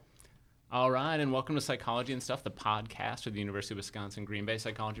All right, and welcome to Psychology and Stuff, the podcast of the University of Wisconsin Green Bay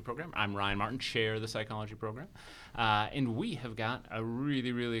Psychology Program. I'm Ryan Martin, chair of the psychology program, and we have got a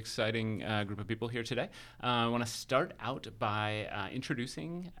really exciting group of people here today. I want to start out by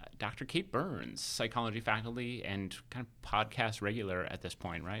introducing Dr. Kate Burns, psychology faculty and kind of podcast regular at this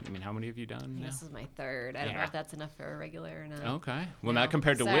point, right? I mean, how many have you done now? This is my third. I don't know if that's enough for a regular or not. Okay. Well, No. not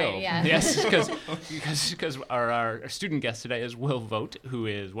compared to Sorry, Will. yeah. Yes, because our student guest today is Will Vogt, who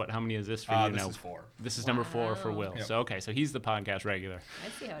is, how many is this for you? This is 4. This is number 4 for Will. Yep. So he's the podcast regular.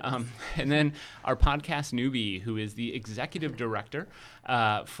 I see how it is. And then our podcast newbie, who is the executive director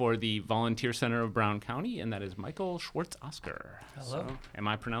for the Volunteer Center of Brown County, and that is Michael Schwartz-Oscar. Hello. So, am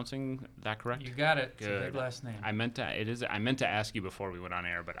I pronouncing that correct? You got it. Good. It's a big last name. I meant to ask you before we went on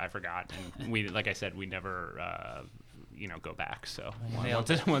air, but I forgot. And we, like I said, we never, go back. So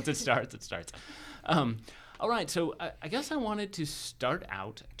once it starts, it starts. All right, so I guess I wanted to start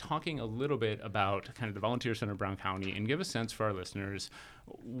out talking a little bit about kind of the Volunteer Center of Brown County and give a sense for our listeners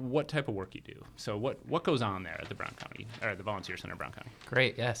what type of work you do. So what goes on there at the Brown County, or the Volunteer Center of Brown County?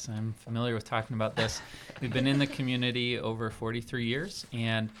 Great. Yes, I'm familiar with talking about this. We've been in the community over 43 years,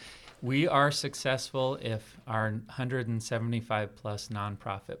 and we are successful if our 175 plus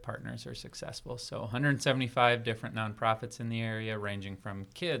nonprofit partners are successful. So 175 different nonprofits in the area, ranging from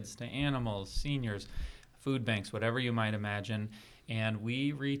kids to animals, seniors, food banks, whatever you might imagine. And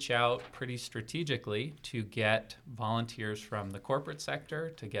we reach out pretty strategically to get volunteers from the corporate sector,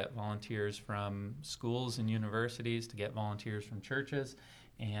 to get volunteers from schools and universities, to get volunteers from churches,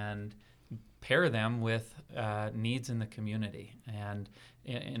 and pair them with needs in the community. And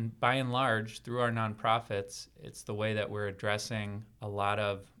by and large, through our nonprofits, it's the way that we're addressing a lot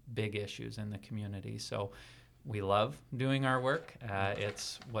of big issues in the community. So we love doing our work.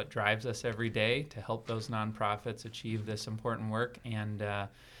 It's what drives us every day to help those nonprofits achieve this important work. And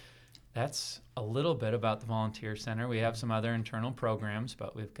that's a little bit about the Volunteer Center. We have some other internal programs,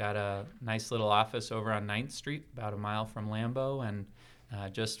 but we've got a nice little office over on 9th Street, about a mile from Lambeau. And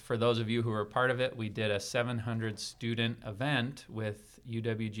just for those of you who were part of it, we did a 700 student event with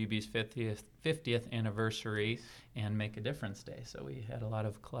UWGB's 50th anniversary and Make a Difference Day. So we had a lot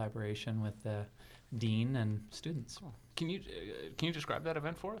of collaboration with the dean and students. Cool. Can you describe that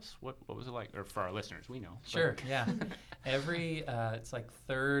event for us? What was it like? Or for our listeners, we know. Sure, yeah. Every, it's like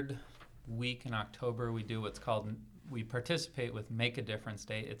third week in October, we participate with Make a Difference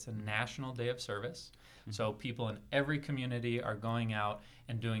Day. It's a national day of service. Mm-hmm. So people in every community are going out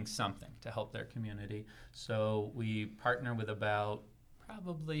and doing something to help their community. So we partner with about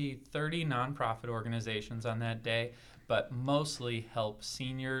probably 30 nonprofit organizations on that day, but mostly help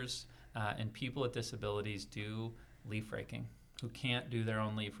seniors and people with disabilities do leaf raking, who can't do their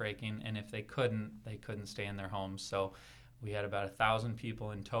own leaf raking, and if they couldn't stay in their homes. So we had about 1,000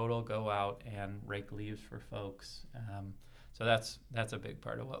 people in total go out and rake leaves for folks. So that's a big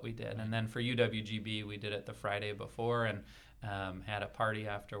part of what we did. And then for UWGB, we did it the Friday before and had a party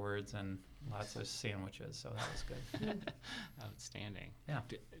afterwards and lots of sandwiches. So that was good. Outstanding. Yeah.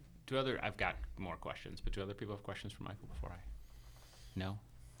 I've got more questions, but do other people have questions for Michael before No?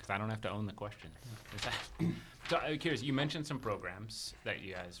 Because I don't have to own the question. So I'm curious, you mentioned some programs that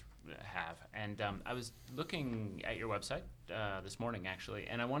you guys have, and I was looking at your website this morning, actually,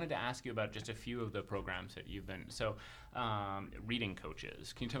 and I wanted to ask you about just a few of the programs that you've been, reading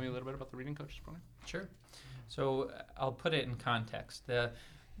coaches. Can you tell me a little bit about the reading coaches program? Sure. So I'll put it in context. The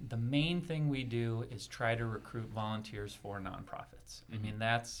main thing we do is try to recruit volunteers for nonprofits. Mm-hmm. I mean,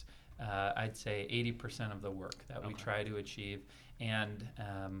 that's, I'd say, 80% of the work that we try to achieve. And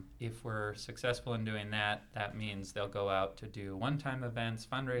if we're successful in doing that, that means they'll go out to do one-time events,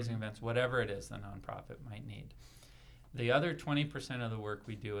 fundraising events, whatever it is the nonprofit might need. The other 20% of the work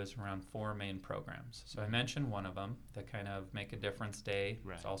we do is around 4 main programs. So I mentioned one of them, the kind of Make a Difference Day.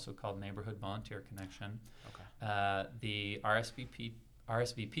 Right. It's also called Neighborhood Volunteer Connection. Okay. The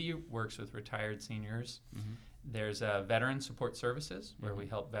RSVP works with retired seniors. Mm-hmm. There's Veteran Support Services, where we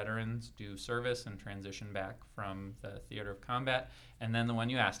help veterans do service and transition back from the theater of combat. And then the one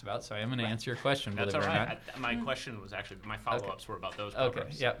you asked about, so I am going to answer your question, That's believe all it or right. not. My question was actually, my follow-ups were about those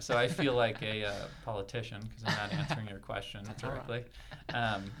programs. Okay, yeah, so I feel like a politician because I'm not answering your question directly.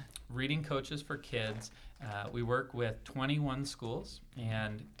 Right. Reading coaches for kids. We work with 21 schools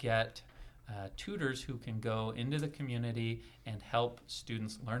and get tutors who can go into the community and help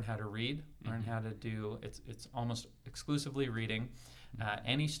students learn how to read, learn how to do, it's almost exclusively reading.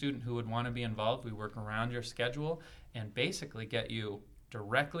 Any student who would want to be involved, we work around your schedule and basically get you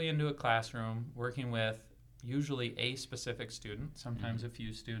directly into a classroom working with usually a specific student, sometimes a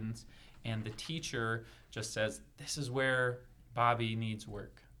few students, and the teacher just says, this is where Bobby needs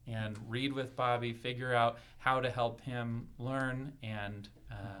work. and read with Bobby, figure out how to help him learn, and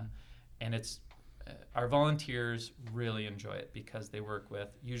it's our volunteers really enjoy it because they work with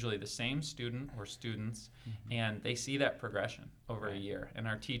usually the same student or students, and they see that progression over a year. And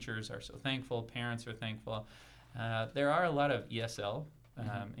our teachers are so thankful, parents are thankful. There are a lot of ESL,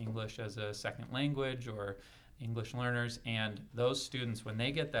 English as a second language, or English learners, and those students, when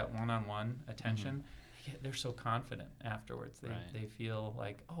they get that one-on-one attention, they're so confident afterwards. They feel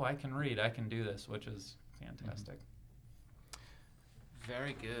like, oh, I can read, I can do this, which is fantastic.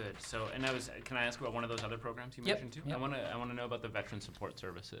 Very good. So, and can I ask about one of those other programs you mentioned too? Yep. I want to know about the Veteran Support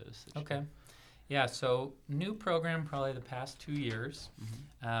Services. Okay. Yeah, so new program probably the past 2 years.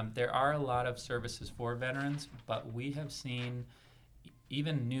 There are a lot of services for veterans, but we have seen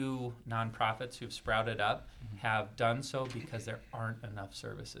even new nonprofits who've sprouted up have done so because there aren't enough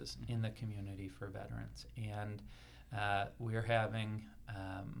services in the community for veterans. And we're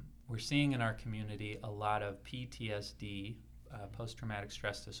seeing in our community a lot of PTSD, post-traumatic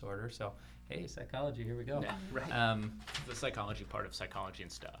stress disorder. So, hey, psychology, here we go. Yeah, right. The psychology part of psychology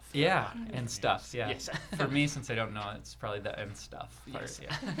and stuff. Yeah, and stuff, yeah. Yes. For me, since I don't know, it's probably the and stuff part, Yes.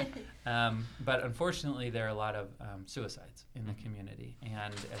 yeah. But unfortunately, there are a lot of suicides in the community,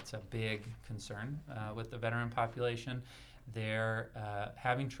 and it's a big concern with the veteran population. They're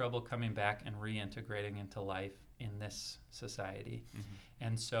having trouble coming back and reintegrating into life in this society.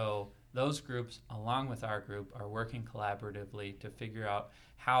 And so those groups, along with our group, are working collaboratively to figure out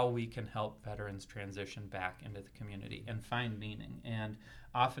how we can help veterans transition back into the community and find meaning. And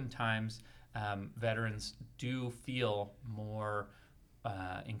oftentimes, veterans do feel more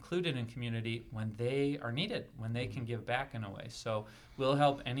included in community when they are needed, when they can give back in a way. So we'll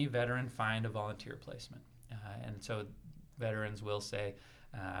help any veteran find a volunteer placement. And so veterans will say,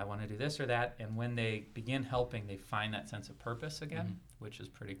 I want to do this or that, and when they begin helping, they find that sense of purpose again, which is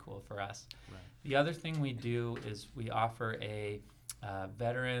pretty cool for us. Right. The other thing we do is we offer a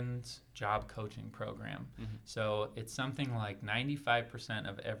veterans job coaching program. So it's something like 95%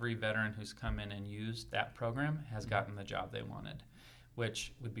 of every veteran who's come in and used that program has gotten the job they wanted,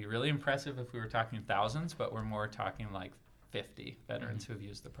 which would be really impressive if we were talking thousands, but we're more talking like 50 veterans who've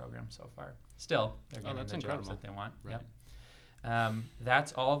used the program so far. Still, they're getting the jobs that they want. Right. Yep.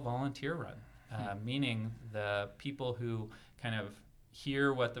 That's all volunteer run, meaning the people who kind of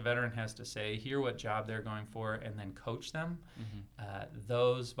hear what the veteran has to say, hear what job they're going for, and then coach them.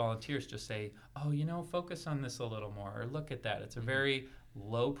 Those volunteers just say, oh, focus on this a little more, or look at that. It's a very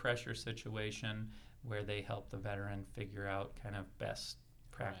low pressure situation where they help the veteran figure out kind of best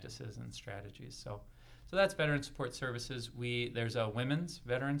practices and strategies. So that's Veteran Support Services. There's a women's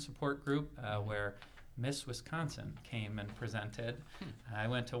veteran support group where Miss Wisconsin came and presented. I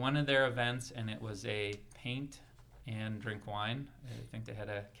went to one of their events, and it was a paint and drink wine. I think they had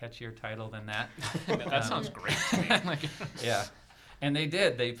a catchier title than that. That sounds great to me. Yeah, and they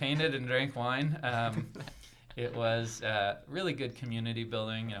did. They painted and drank wine. It was really good community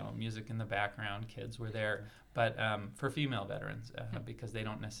building, music in the background, kids were there. But for female veterans, because they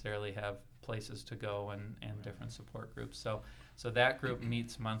don't necessarily have places to go and different support groups. So that group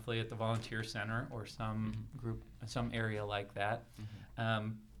meets monthly at the Volunteer Center or some area like that.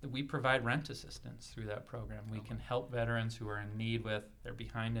 We provide rent assistance through that program. We can help veterans who are in need they're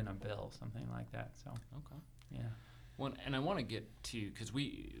behind in a bill, something like that. So, yeah. Well, and I want to get to, because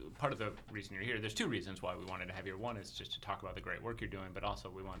part of the reason you're here, there's two reasons why we wanted to have you. One is just to talk about the great work you're doing, but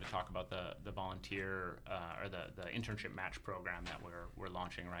also we wanted to talk about the volunteer or the internship match program that we're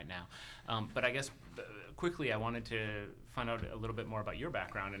launching right now. But I guess quickly I wanted to find out a little bit more about your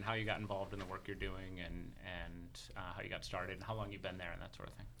background and how you got involved in the work you're doing and how you got started and how long you've been there and that sort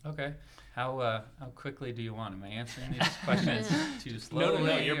of thing. Okay. How quickly do you want? Am I answering these questions too slowly?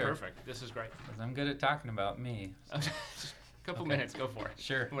 No, you're perfect. This is great. Because I'm good at talking about me. So. A couple minutes, go for it.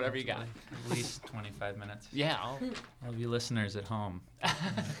 Sure. Whatever you got. At least 25 minutes. Yeah. All of you listeners at home, a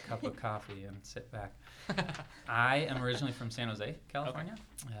cup of coffee and sit back. I am originally from San Jose, California.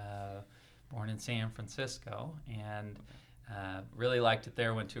 Born in San Francisco, and really liked it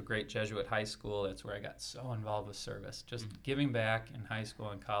there. Went to a great Jesuit high school. That's where I got so involved with service. Just giving back in high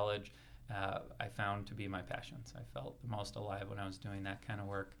school and college, I found to be my passions. I felt the most alive when I was doing that kind of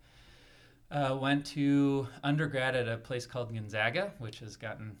work. Went to undergrad at a place called Gonzaga, which has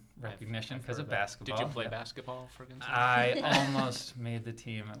gotten recognition because of basketball. Did you play basketball for Gonzaga? I almost made the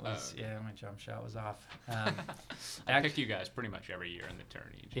team. It was my jump shot was off. I picked you guys pretty much every year in the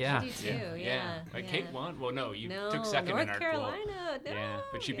tourney. Yeah. You too, yeah. Like Kate won. Well, no, you took second North in our Carolina, pool. No. Yeah,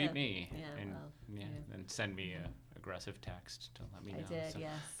 but she beat me. Yeah, and well, then send me a aggressive text to let me know. I did, so.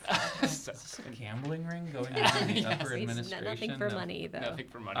 yes. So- Is this a gambling ring going on in the upper Yes, administration? nothing for No. money, though. Nothing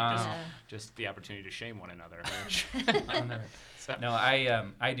for money, Yeah. just the opportunity to shame one another. Oh, no. So- No,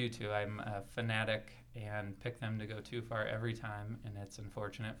 I do too. I'm a fanatic and pick them to go too far every time, and it's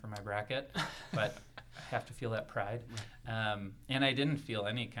unfortunate for my bracket, but I have to feel that pride. And I didn't feel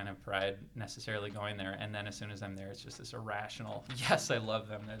any kind of pride necessarily going there, and then as soon as I'm there, it's just this irrational, yes, I love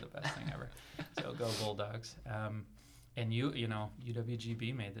them, they're the best thing ever. So go Bulldogs. And you know,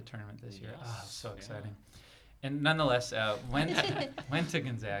 UWGB made the tournament this year. Oh, so exciting. And nonetheless, went to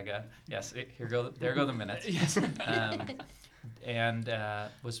Gonzaga. Yes, there go the minutes. Yes. And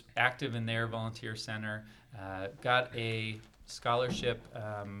was active in their volunteer center. Got a scholarship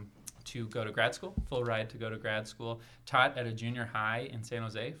to go to grad school, full ride to go to grad school. Taught at a junior high in San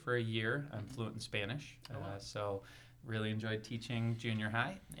Jose for a year. I'm fluent in Spanish, so really enjoyed teaching junior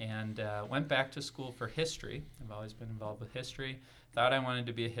high. And went back to school for history. I've always been involved with history. Thought I wanted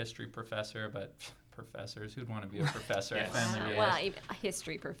to be a history professor, but professors, who'd want to be a professor? Yes. I finally realized. Well, even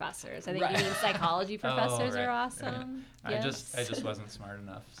history professors. I think Right. you mean psychology professors right. are awesome. I Yes. just wasn't smart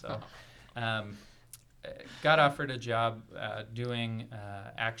enough. So, got offered a job doing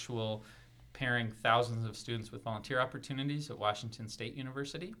actual pairing thousands of students with volunteer opportunities at Washington State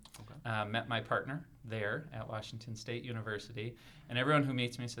University. Okay. Met my partner there at Washington State University, and everyone who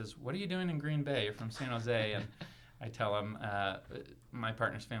meets me says, "What are you doing in Green Bay? You're from San Jose." And I tell them my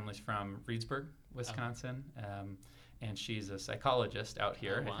partner's family's from Reedsburg, Wisconsin. And she's a psychologist out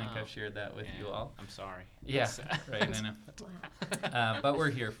here. Oh, I think wow. I've shared that with you all. I'm sorry. Yeah, It's, right. I know. Wow. But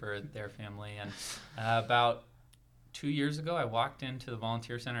we're here for their family. And about 2 years ago, I walked into the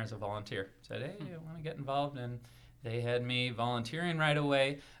volunteer center as a volunteer. Said, hey, I want to get involved. And they had me volunteering right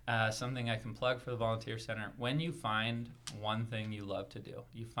away, something I can plug for the volunteer center. When you find one thing you love to do,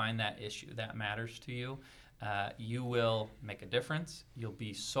 you find that issue that matters to you, you will make a difference. You'll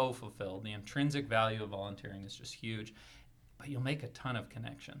be so fulfilled. The intrinsic value of volunteering is just huge. But you'll make a ton of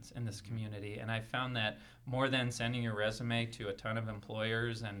connections in this community. And I found that more than sending your resume to a ton of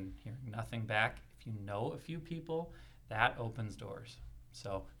employers and hearing nothing back, if you know a few people, that opens doors.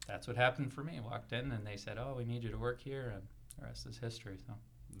 So that's what happened for me. I walked in and they said, oh, we need you to work here, and the rest is history. So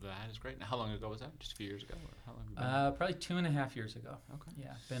That is great. Now, how long ago was that? Just a few years ago? Or how long have you been? probably 2.5 years ago. Okay.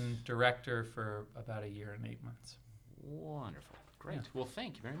 Yeah, been director for about 1 year and 8 months. Wonderful. Great. Yeah. Well,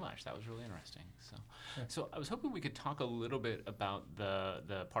 thank you very much. That was really interesting. Sure. So I was hoping we could talk a little bit about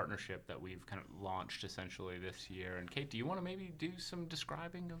the partnership that we've kind of launched essentially this year. And Kate, do you want to maybe do some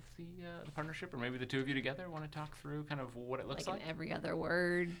describing of the partnership, or maybe the two of you together want to talk through kind of what it looks like? Like an every other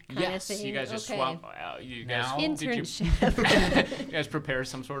word kind Yes, of thing. you guys just Okay. swap. You guys Now? did you, Internship. you guys prepare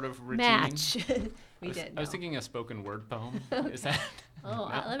some sort of routine? Match. I We was, did. I was no. thinking a spoken word poem. Is that?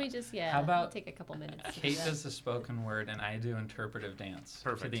 Oh, let me just, How I'll about take a couple minutes. to do Kate that. does the spoken word, and I do interpretive dance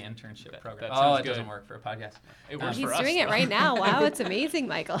Perfect. for the internship That program. sounds It doesn't good. work for a podcast. It works He's for us. doing it though. right now. Wow, it's amazing,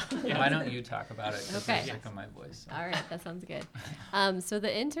 Michael. Why don't you talk about it? 'Cause I'm Okay. sick of my voice. So. All right, that sounds good. So the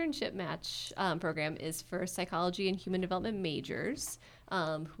internship match program is for psychology and human development majors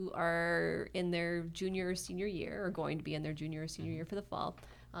who are in their junior or senior year, or going to be in their junior or senior year for the fall.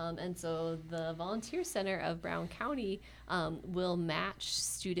 And so the Volunteer Center of Brown County will match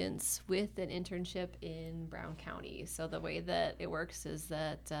students with an internship in Brown County. So the way that it works is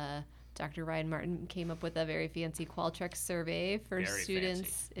that Dr. Ryan Martin came up with a very fancy Qualtrics survey for Very students.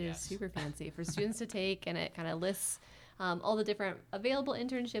 fancy, It is yes. super fancy for students to take, and it kind of lists all the different available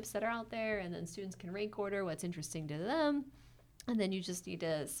internships that are out there, and then students can rank order what's interesting to them. And then you just need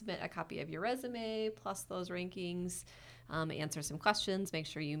to submit a copy of your resume plus those rankings, answer some questions, make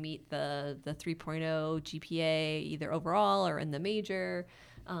sure you meet the 3.0 GPA either overall or in the major,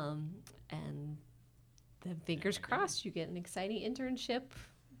 and then fingers crossed you get an exciting internship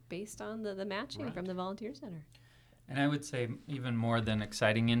based on the matching Right. from the Volunteer Center. And I would say even more than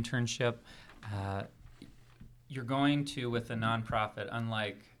exciting internship, you're going to, with a nonprofit,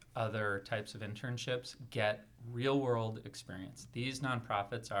 unlike other types of internships, get real-world experience. These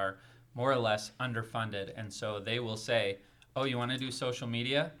nonprofits are more or less underfunded, and so they will say, oh, you want to do social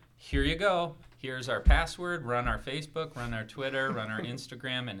media? Here you go. Here's our password. Run our Facebook, run our Twitter, run our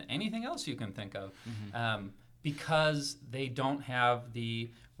Instagram, and anything else you can think of, because they don't have the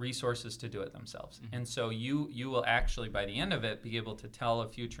resources to do it themselves. And so you will actually, by the end of it, be able to tell a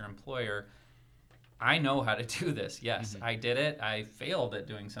future employer, I know how to do this. Yes, I did it. I failed at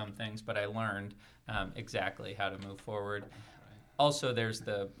doing some things, but I learned exactly how to move forward. Also, there's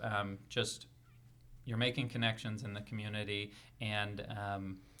the just you're making connections in the community, and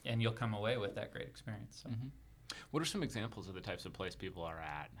you'll come away with that great experience. So. What are some examples of the types of place people are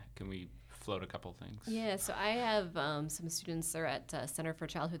at? Can we float a couple things? Yeah, so I have some students are at Center for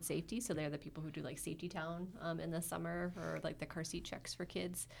Childhood Safety, so they're the people who do like Safety Town in the summer, or like the car seat checks for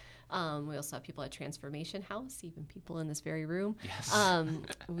kids. We also have people at Transformation House, even people in this very room. Yes.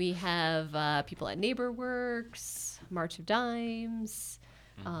 We have people at NeighborWorks, March of Dimes,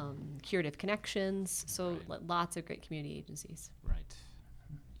 Curative Connections, so lots of great community agencies. Right.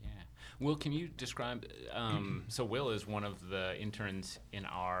 Will, can you describe, so Will is one of the interns in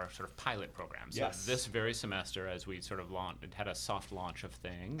our sort of pilot program. So Yes. this very semester, as we sort of had a soft launch of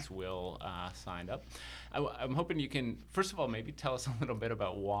things, Will signed up. I'm hoping you can, first of all, maybe tell us a little bit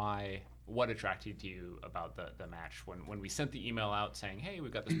about what attracted you about the match. When we sent the email out saying, hey,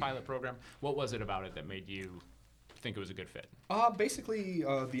 we've got this pilot program, what was it about it that made you think it was a good fit? Basically,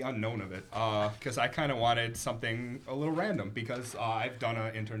 the unknown of it, because I kind of wanted something a little random, because I've done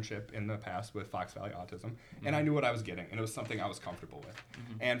an internship in the past with Fox Valley Autism, and I knew what I was getting, and it was something I was comfortable with.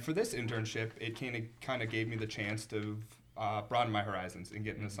 And for this internship, it kind of gave me the chance to broaden my horizons and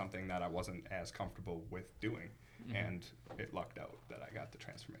get into something that I wasn't as comfortable with doing, and it lucked out that I got the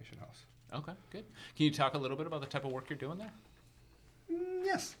Transformation House. Okay, good. Can you talk a little bit about the type of work you're doing there?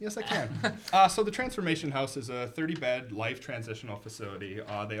 Yes, I can. So the Transformation House is a 30-bed life transitional facility.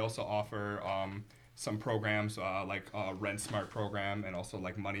 They also offer some programs like Rent Smart program, and also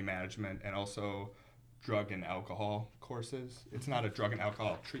like money management, and also drug and alcohol courses. It's not a drug and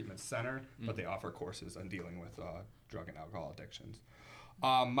alcohol treatment center, but they offer courses on dealing with drug and alcohol addictions.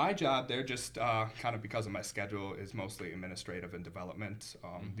 My job there, just kind of because of my schedule, is mostly administrative and development.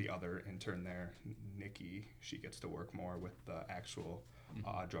 The other intern there, Nikki, she gets to work more with the actual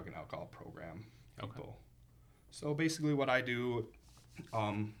drug and alcohol program people. Okay. So basically what I do,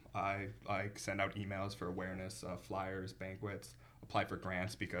 I send out emails for awareness, flyers, banquets, apply for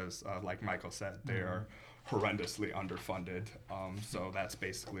grants, because like Michael said, they are horrendously underfunded. So that's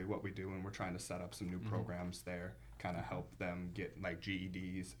basically what we do, and we're trying to set up some new programs there, kind of help them get like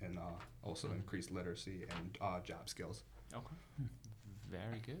GEDs, and also increase literacy and job skills. Okay.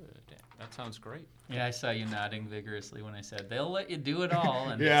 Very good. That sounds great. Yeah, I saw you nodding vigorously when I said they'll let you do it all.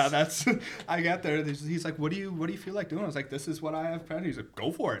 And Yeah, that's. I got there. He's like, "What do you feel like doing?" I was like, "This is what I have planned." He's like, "Go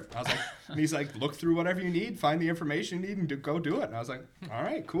for it." I was like, and he's like, "Look through whatever you need, find the information you need, and go do it." And I was like, "All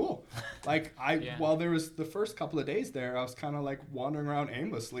right, cool." Like while there was the first couple of days there, I was kind of like wandering around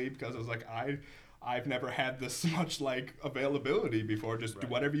aimlessly, because I was like, I've never had this much like availability before. Just do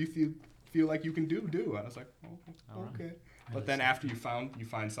whatever you feel like you can do. And I was like, "Oh, okay." But then after you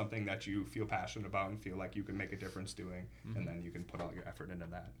find something that you feel passionate about and feel like you can make a difference doing, and then you can put all your effort into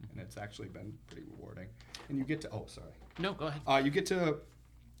that, and it's actually been pretty rewarding. And you get to No, go ahead. you get to,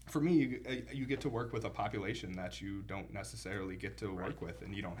 for me, you get to work with a population that you don't necessarily get to work with,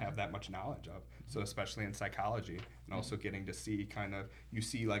 and you don't have that much knowledge of. So especially in psychology, and also getting to see you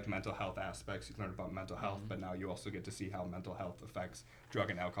see like mental health aspects, you learn about mental health, but now you also get to see how mental health affects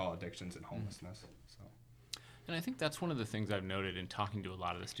drug and alcohol addictions and homelessness. So. And I think that's one of the things I've noted in talking to a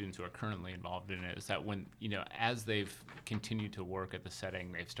lot of the students who are currently involved in it, is that when, as they've continued to work at the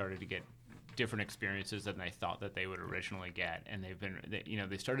setting, they've started to get different experiences than they thought that they would originally get. And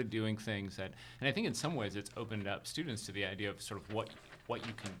they started doing things that, and I think in some ways it's opened up students to the idea of sort of what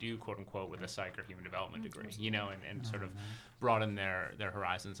you can do, quote unquote, with a psych or human development degree, and sort of broaden their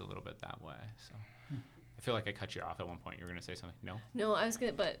horizons a little bit that way. So. I feel like I cut you off at one point. You were going to say something. No, I was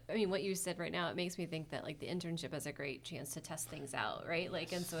going to, but I mean, what you said right now, it makes me think that like the internship is a great chance to test things out, right?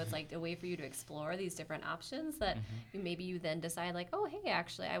 Like, and so it's like a way for you to explore these different options that maybe you then decide like, oh, hey,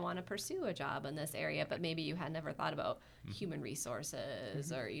 actually, I want to pursue a job in this area, but maybe you had never thought about human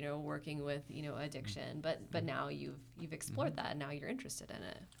resources or, working with, addiction, but now you've explored that and now you're interested in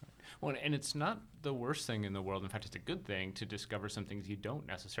it. Well, and it's not the worst thing in the world. In fact, it's a good thing to discover some things you don't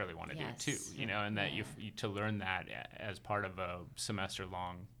necessarily want to do too, and that you to learn that as part of a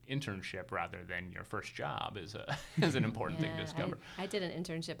semester-long internship rather than your first job is an important thing to discover. I did an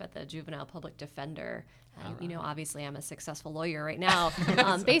internship at the Juvenile Public Defender. Obviously I'm a successful lawyer right now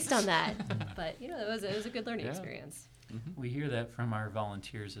based on that, but it was a good learning experience. We hear that from our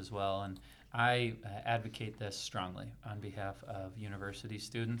volunteers as well, and I advocate this strongly on behalf of university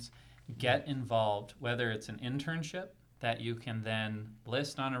students. Get involved, whether it's an internship that you can then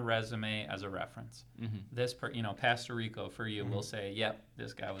list on a resume as a reference. This, Pastor Rico for you will say, yep,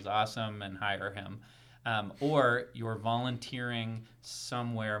 this guy was awesome, and hire him. Or you're volunteering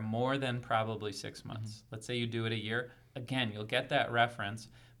somewhere more than probably 6 months. Let's say you do it a year. Again, you'll get that reference,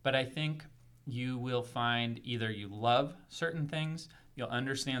 but I think you will find either you love certain things, you'll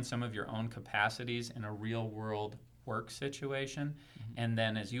understand some of your own capacities in a real-world work situation, and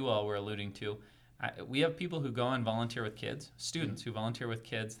then, as you all were alluding to, we have people who go and volunteer with kids, students who volunteer with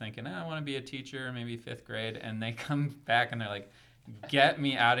kids thinking, I want to be a teacher, maybe 5th grade, and they come back and they're like, get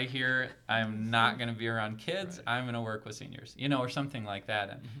me out of here. I'm not going to be around kids. Right. I'm going to work with seniors, or something like that.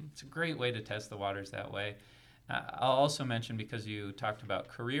 And it's a great way to test the waters that way. I'll also mention, because you talked about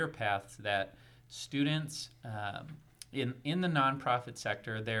career paths, that students in the nonprofit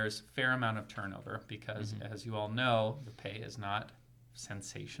sector, there's a fair amount of turnover because, as you all know, the pay is not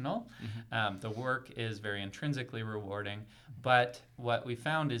sensational. The work is very intrinsically rewarding. But what we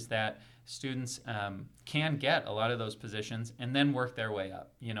found is that students can get a lot of those positions and then work their way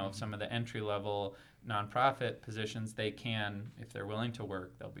up. Some of the entry-level nonprofit positions, they can, if they're willing to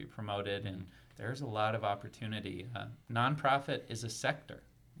work, they'll be promoted, and there's a lot of opportunity. Nonprofit is a sector.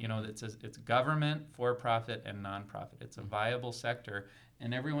 It's government, for-profit, and nonprofit. It's a viable sector,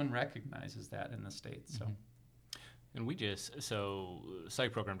 and everyone recognizes that in the States. So. And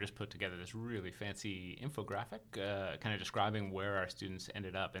Psych Program just put together this really fancy infographic kind of describing where our students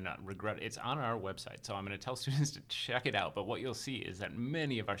ended up, and it's on our website, so I'm going to tell students to check it out. But what you'll see is that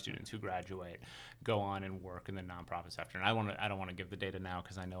many of our students who graduate go on and work in the nonprofit sector. And I don't want to give the data now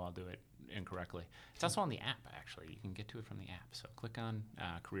because I know I'll do it incorrectly. It's also on the app, actually. You can get to it from the app. So click on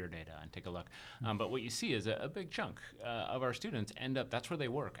career data and take a look. But what you see is a big chunk of our students that's where they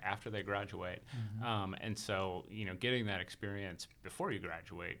work after they graduate. And so, getting that experience before you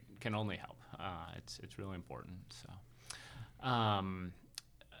graduate can only help. It's really important. So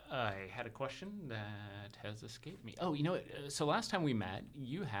I had a question that has escaped me. Oh, so last time we met,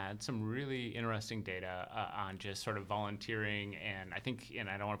 you had some really interesting data on just sort of volunteering, and I think, and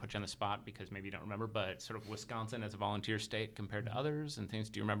I don't want to put you on the spot because maybe you don't remember, but sort of Wisconsin as a volunteer state compared to others and things.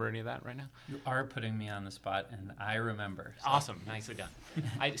 Do you remember any of that right now? You are putting me on the spot, and I remember. So. Awesome. Nicely done.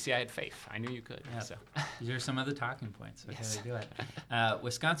 I had faith. I knew you could. Yep. So. These are some of the talking points. Okay, yes. Do it.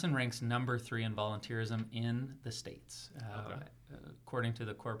 Wisconsin ranks number 3 in volunteerism in the states. According to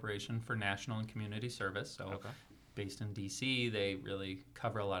the Corporation for National and Community Service, so based in D.C., they really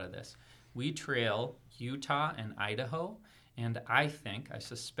cover a lot of this. We trail Utah and Idaho, and I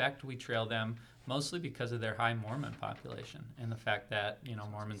suspect we trail them mostly because of their high Mormon population and the fact that,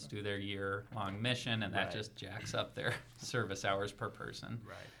 Mormons do their year-long mission, and that just jacks up their service hours per person.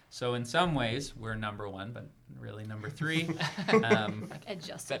 Right. So in some ways, we're number 1, but really number 3.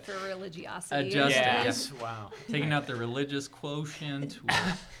 Adjusted for religiosity. Adjusted, yes. Wow. Taking out the religious quotient.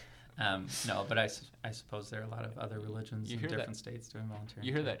 No, but I suppose there are a lot of other religions in different states doing volunteering.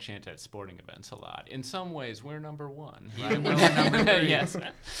 You hear that chant at sporting events a lot. In some ways, we're number 1. Right? Even when we're number 3. Yes.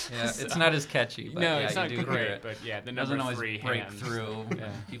 Yeah, it's not as catchy. But no, yeah, it's not you do great. hear it. But yeah, the number doesn't 3 always break hands. through.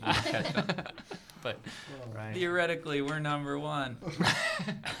 People catch up. But theoretically, we're number 1.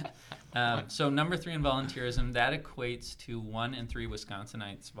 So number 3 in volunteerism, that equates to 1 in 3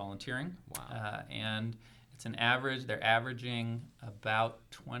 Wisconsinites volunteering. Wow. And it's an average. They're averaging about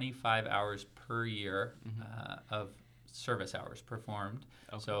 25 hours per year of service hours performed.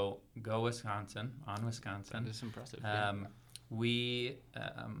 Okay. So go Wisconsin, on Wisconsin. That is impressive.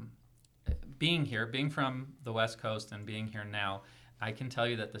 Being from the West Coast and being here now, I can tell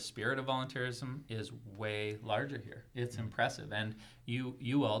you that the spirit of volunteerism is way larger here. It's impressive. And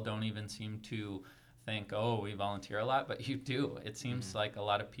you all don't even seem to think, we volunteer a lot, but you do. It seems like a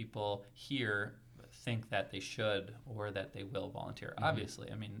lot of people here think that they should or that they will volunteer.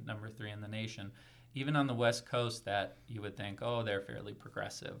 Obviously, I mean, number 3 in the nation. Even on the West Coast that you would think, they're fairly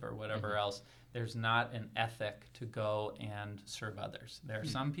progressive or whatever else, there's not an ethic to go and serve others. There are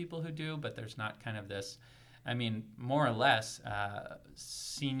some people who do, but there's not kind of this... I mean, more or less,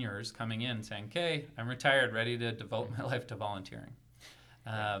 seniors coming in saying, okay, I'm retired, ready to devote my life to volunteering.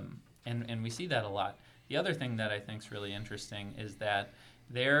 And we see that a lot. The other thing that I think is really interesting is that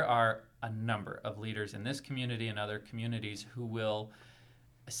there are a number of leaders in this community and other communities who will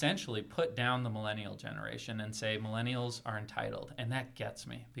essentially put down the millennial generation and say millennials are entitled. And that gets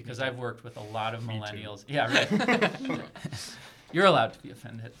me because I've worked with a lot of millennials. Yeah, right. You're allowed to be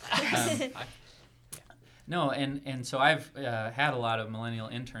offended. No, and so I've had a lot of millennial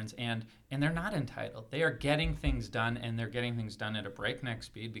interns, and they're not entitled. They are getting things done, and they're getting things done at a breakneck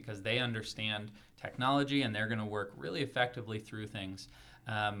speed because they understand technology, and they're going to work really effectively through things.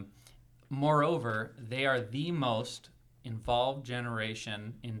 Moreover, they are the most involved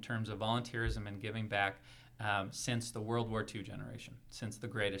generation in terms of volunteerism and giving back since the World War II generation, since the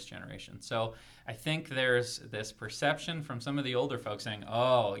greatest generation. So I think there's this perception from some of the older folks saying,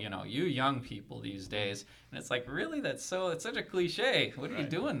 you young people these days. And it's like, really? It's such a cliche. What are you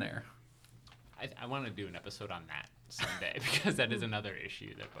doing there? I want to do an episode on that someday because that is another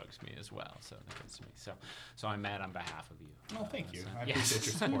issue that bugs me as well. So that gets me. So I'm mad on behalf of you. Oh, thank you. So, I yes. appreciate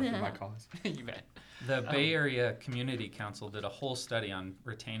your support for my cause. You bet. The Bay Area Community Council did a whole study on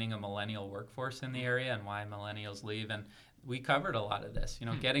retaining a millennial workforce in the area and why millennials leave, and we covered a lot of this,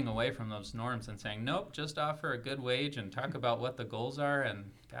 getting away from those norms and saying, nope, just offer a good wage and talk about what the goals are,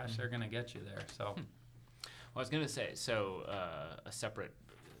 and gosh, they're going to get you there. So, Well, I was going to say, so a separate,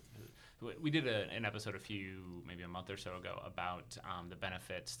 we did an episode maybe a month or so ago about the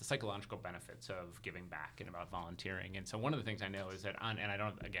benefits, the psychological benefits of giving back and about volunteering. And so one of the things I know is that and I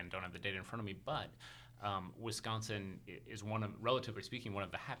don't have the data in front of me, but Wisconsin is relatively speaking, one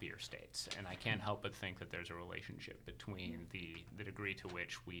of the happier states. And I can't help but think that there's a relationship between the degree to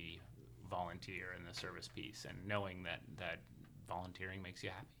which we volunteer in the service piece and knowing that volunteering makes you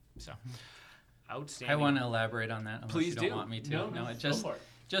happy. So outstanding. I want to elaborate on that unless Please you don't do. want me to. No, it's go for it.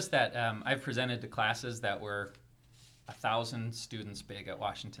 just that I've presented to classes that were 1,000 students big at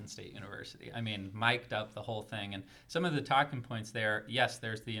Washington State University. I mean, mic'd up the whole thing. And some of the talking points there, yes,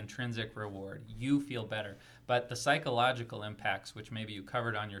 there's the intrinsic reward. You feel better. But the psychological impacts, which maybe you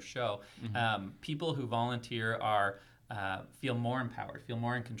covered on your show, people who volunteer feel more empowered, feel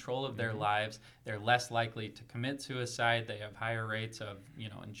more in control of their lives. They're less likely to commit suicide. They have higher rates of,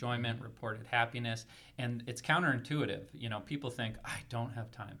 enjoyment, reported happiness. And it's counterintuitive. People think, I don't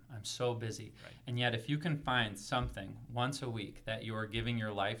have time. I'm so busy. Right. And yet if you can find something once a week that you're giving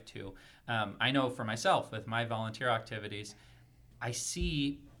your life to, I know for myself with my volunteer activities, I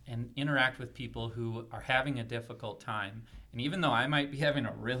see and interact with people who are having a difficult time. And even though I might be having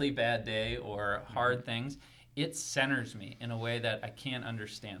a really bad day or hard things, it centers me in a way that I can't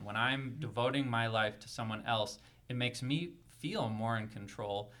understand. When I'm devoting my life to someone else, it makes me feel more in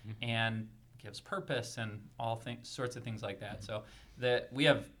control and gives purpose and sorts of things like that. So we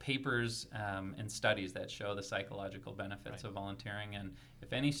have papers and studies that show the psychological benefits of volunteering. And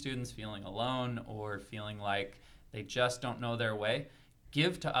if any student's feeling alone or feeling like they just don't know their way,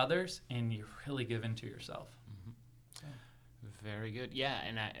 give to others and you really give into yourself. Very good. Yeah,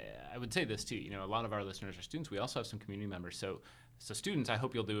 and I would say this too. A lot of our listeners are students. We also have some community members. So students, I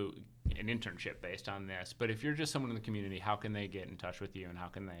hope you'll do an internship based on this. But if you're just someone in the community, how can they get in touch with you and how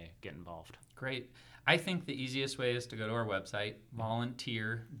can they get involved? Great. I think the easiest way is to go to our website,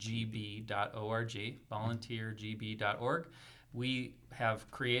 volunteergb.org, volunteergb.org. We have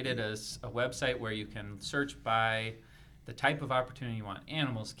created a website where you can search by the type of opportunity you want: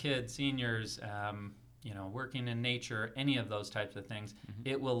 animals, kids, seniors, working in nature, any of those types of things.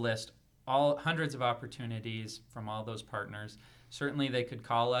 It will list hundreds of opportunities from all those partners. Certainly they could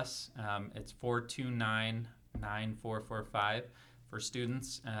call us. It's 429-9445 for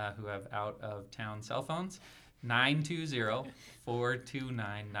students who have out-of-town cell phones.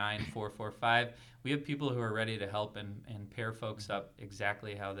 920-429-9445. We have people who are ready to help and pair folks up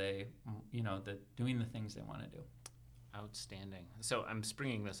exactly how they, doing the things they want to do. Outstanding. So I'm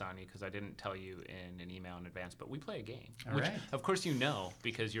springing this on you because I didn't tell you in an email in advance, but we play a game. All which, right. of course,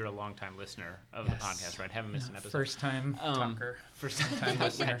 because you're a longtime listener of the podcast, right? Haven't missed an episode. First-time talker. First-time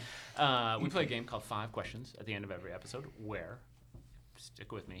listener. We play a game called 5 Questions at the end of every episode where,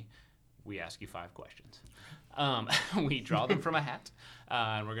 stick with me, we ask you 5 questions. We draw them from a hat,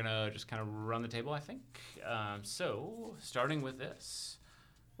 and we're going to just kind of run the table, I think. So starting with this,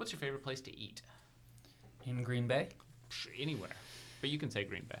 what's your favorite place to eat? In Green Bay? Anywhere, but you can say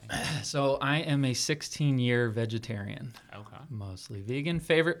Green Bay. So I am a 16-year vegetarian. Okay. Mostly vegan.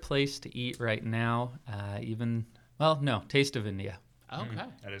 Favorite place to eat right now, Taste of India. Okay.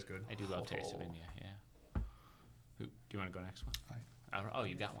 That is good. I do love Taste of India, yeah. Do you want to go next one? Oh,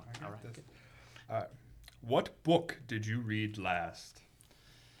 you got one. All right. Good. What book did you read last?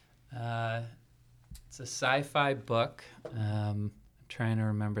 It's a sci-fi book. I'm trying to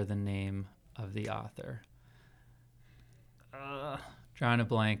remember the name of the author. Drawing a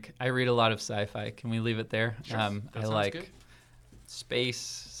blank. I read a lot of sci-fi. Can we leave it there? Sure. I like space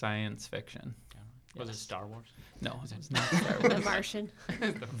science fiction. Was it Star Wars? No, it's not Star Wars. The Martian.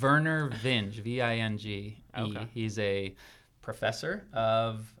 Werner Vinge, V-I-N-G-E. Okay. He's a professor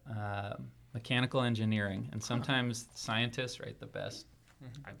of mechanical engineering, and sometimes scientists write the best.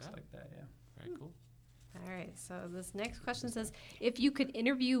 I bet. Like that, yeah. Very cool. All right, so this next question says, if you could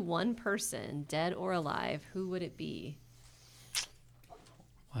interview one person, dead or alive, who would it be?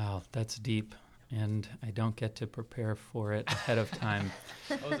 Wow, that's deep, and I don't get to prepare for it ahead of time.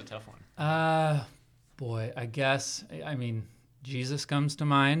 That was a tough one. I guess, Jesus comes to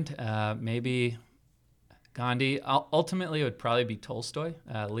mind. Maybe Gandhi. Ultimately, it would probably be Tolstoy,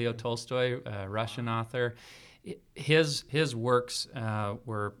 Leo Tolstoy, Russian author. His works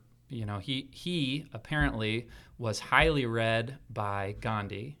were he apparently was highly read by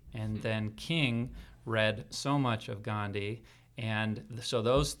Gandhi, and then King read so much of Gandhi, and so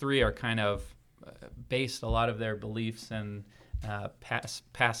those three are kind of based a lot of their beliefs and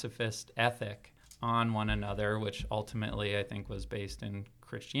pacifist ethic on one another, which ultimately I think was based in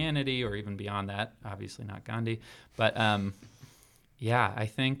Christianity or even beyond that. Obviously not Gandhi, but yeah, I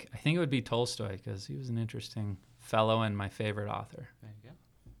think it would be Tolstoy because he was an interesting fellow and my favorite author. There you go.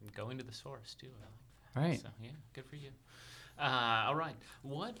 Going to the source too. Right. So yeah, good for you. All right.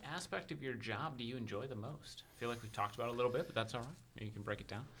 What aspect of your job do you enjoy the most? I feel like we've talked about it a little bit, but that's all right. Maybe you can break it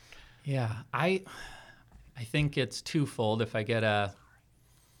down. Yeah, I think it's twofold. If I get a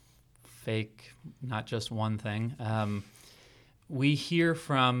fake, not just one thing. We hear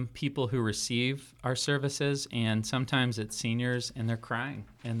from people who receive our services, and sometimes it's seniors, and they're crying,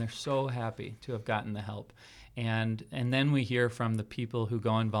 and they're so happy to have gotten the help. And then we hear from the people who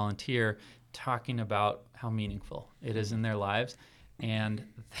go and volunteer talking about how meaningful it is in their lives. And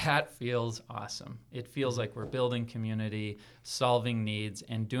that feels awesome. It feels like we're building community, solving needs,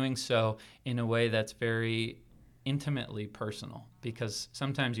 and doing so in a way that's very intimately personal. Because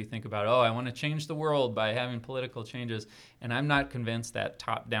sometimes you think about, I want to change the world by having political changes. And I'm not convinced that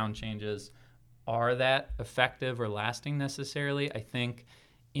top-down changes are that effective or lasting necessarily. I think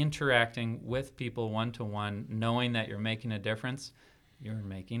interacting with people one-to-one, knowing that you're making a difference, you're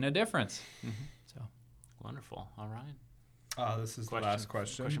making a difference. Mm-hmm. So, wonderful. All right. This is the last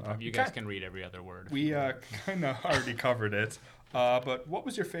question. You guys can read every other word. We kind of already covered it. But what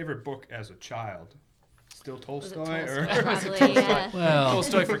was your favorite book as a child? Still Tolstoy? Or Probably, yeah. well,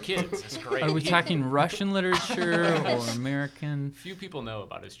 Tolstoy for kids. It's great. are we talking Russian literature or American? Few people know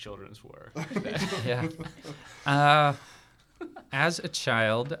about his children's work. Yeah. As a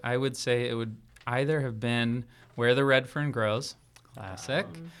child, I would say it would either have been Where the Red Fern Grows, classic,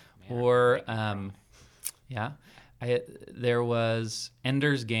 or there was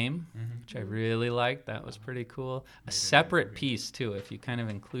Ender's Game, which I really liked. That was pretty cool. A separate piece too, if you kind of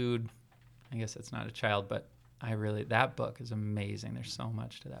include, I guess it's not a child, but that book is amazing. There's so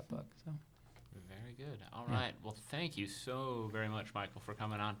much to that book. So. Very good. All right. Well, thank you so very much, Michael, for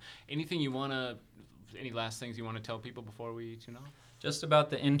coming on. Any last things you want to tell people before we tune off? Just about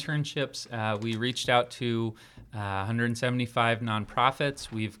the internships, we reached out to 175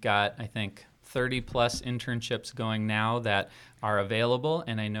 nonprofits. We've got, I think, 30 plus internships going now that are available,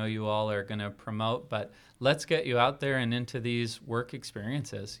 and I know you all are going to promote, but let's get you out there and into these work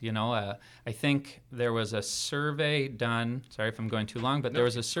experiences. I think there was a survey done, sorry if I'm going too long, but there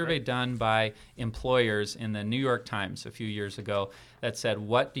was a survey done by employers in the New York Times a few years ago that said,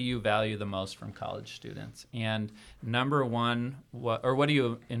 what do you value the most from college students? And number one, what do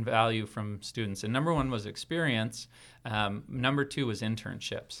you value from students? And number one was experience. Number two was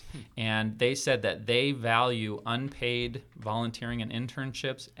internships. And they said that they value unpaid volunteering and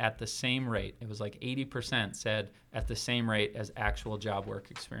internships at the same rate. It was like 80% said at the same rate as actual job work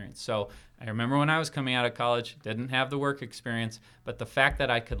experience. So I remember when I was coming out of college, didn't have the work experience, but the fact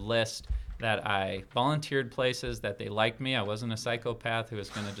that I could list that I volunteered places, that they liked me, I wasn't a psychopath who was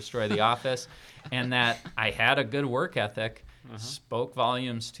going to destroy the office, and that I had a good work ethic, spoke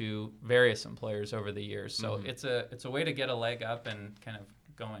volumes to various employers over the years. So it's a way to get a leg up and kind of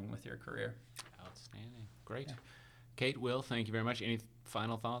going with your career. Outstanding. Great. Yeah. Kate, Will, thank you very much. Any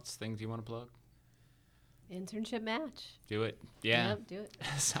final thoughts, things you want to plug? Internship match. Do it. Yeah. Yep, do it.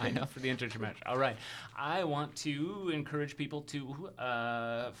 Sign up for the internship match. All right. I want to encourage people to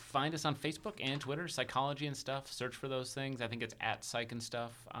find us on Facebook and Twitter, Psychology and Stuff. Search for those things. I think it's @Psych and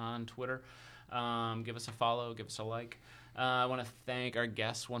Stuff on Twitter. Give us a follow. Give us a like. I want to thank our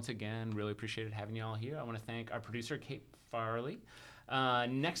guests once again. Really appreciated having you all here. I want to thank our producer, Kate Farley.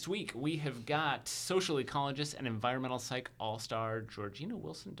 Next week, we have got social ecologist and environmental psych all-star Georgina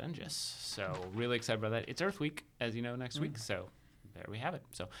Wilson-Dunges. So really excited about that. It's Earth Week, as you know, next week. So there we have it.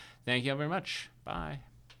 So thank you all very much. Bye.